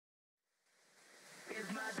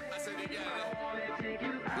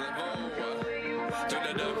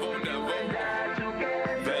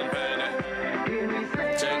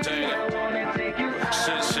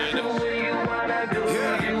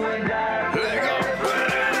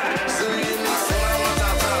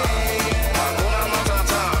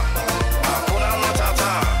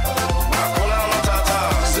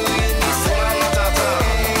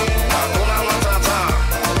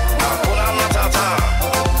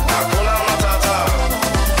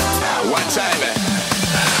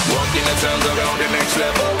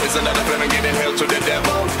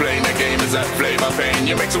flavor pain.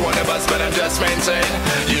 You make to one of us, but I'm just maintain.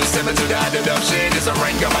 You step into that the dumb shit. It's a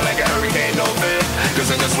rain coming like a hurricane, no fear. Cause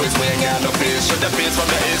in the Swiss we ain't got no peace. Shut the face from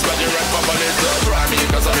the east, but you run for police. Don't try me,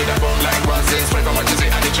 cause I need a bone like Brazil. Spray from what you see,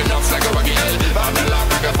 I get you knocks like a rocky hill. I'm the lock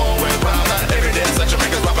like a four-way problem. Every day such a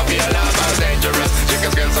make us pop up here, I'm dangerous.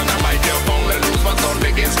 Chicken skills on the microphone. Let loose my sound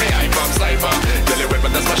against me, I'm from sniper. Daily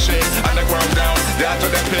weapon, that's my shit. Underground down, down to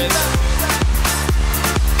the pit.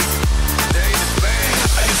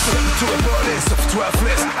 To a party, stuff to our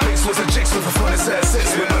flips. Pigs with the chicks with the funnest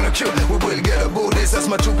asses. We're on a queue, we will get a booties. That's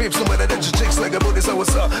my two peeps, no matter that your chicks like a booty. So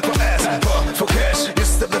what's up for ass, for cash? You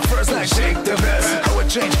step the first like shake the best. How it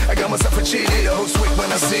change? I got myself a cheaty. A whole sweet when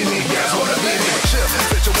I see me. Guys wanna be me. Chill,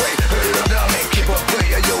 bitch away, hurt it down me. Keep up,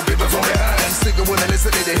 play, yo, people from behind. Stick it when I listen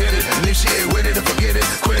to they hit it. And if she ain't with it, then forget it.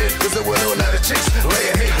 Quit it, cause the one who know the chicks. Lay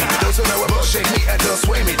a hate me. Those who know about shake me and don't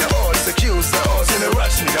sway me. The odds accuse, the odds in the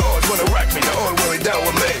rush me. The odds wanna rock me. The odds worry down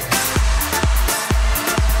with me.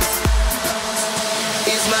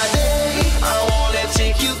 It's my day, I wanna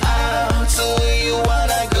take you out. So where you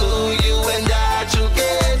wanna go, you and I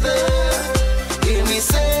together. Hear me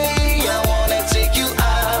say, I wanna take you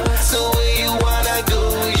out. So where you wanna go,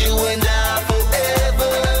 you and I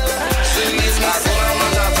forever. So it's my day.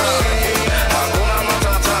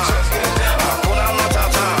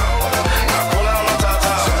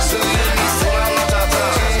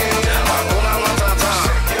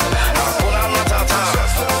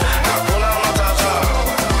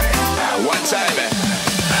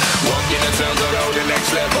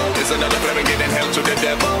 Another flavor getting held to the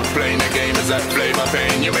devil. Playing the game is a flavor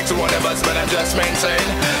pain. You make to one of us, but I'm just maintain.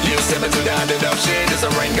 You step into down the dumb shit. It's a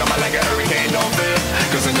rain coming like a hurricane, no fear.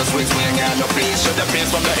 Cause in the Swiss we ain't got no peace. Shut the peace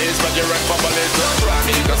from the east, but you run for police. Don't try